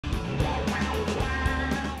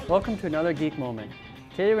Welcome to another Geek Moment.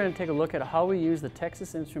 Today we're going to take a look at how we use the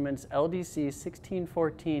Texas Instruments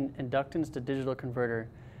LDC1614 Inductance-to-Digital converter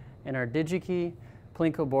in our Digi-Key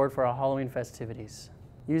Plinko board for our Halloween festivities.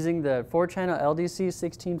 Using the 4-channel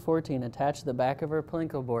LDC1614 attached to the back of our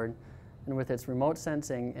Plinko board, and with its remote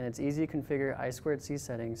sensing and its easy to configure I2C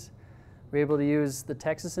settings, we're able to use the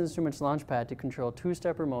Texas Instruments launchpad to control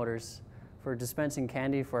 2-stepper motors for dispensing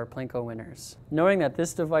candy for our Plinko winners. Knowing that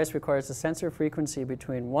this device requires a sensor frequency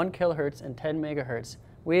between 1 kHz and 10 MHz,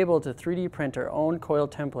 we're able to 3D print our own coil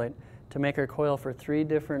template to make our coil for 3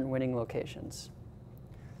 different winning locations.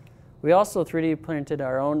 We also 3D printed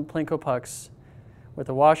our own Plinko pucks with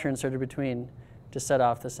a washer inserted between to set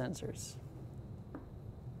off the sensors.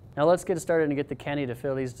 Now let's get started and get the candy to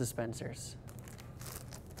fill these dispensers.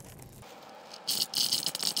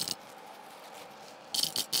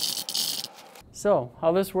 So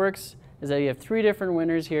how this works is that you have 3 different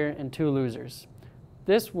winners here and 2 losers.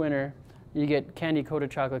 This winner, you get candy coated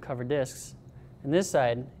chocolate covered discs, and this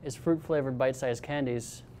side is fruit flavored bite-sized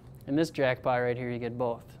candies, and this jackpot right here you get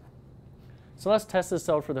both. So let's test this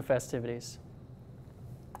out for the festivities.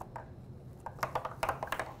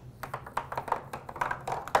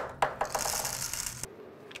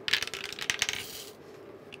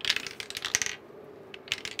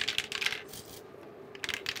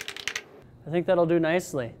 I think that'll do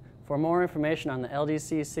nicely. For more information on the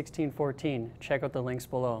LDC1614, check out the links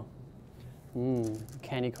below.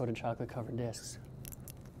 Candy-coated chocolate-covered discs.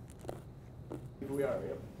 We are,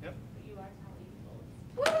 yep.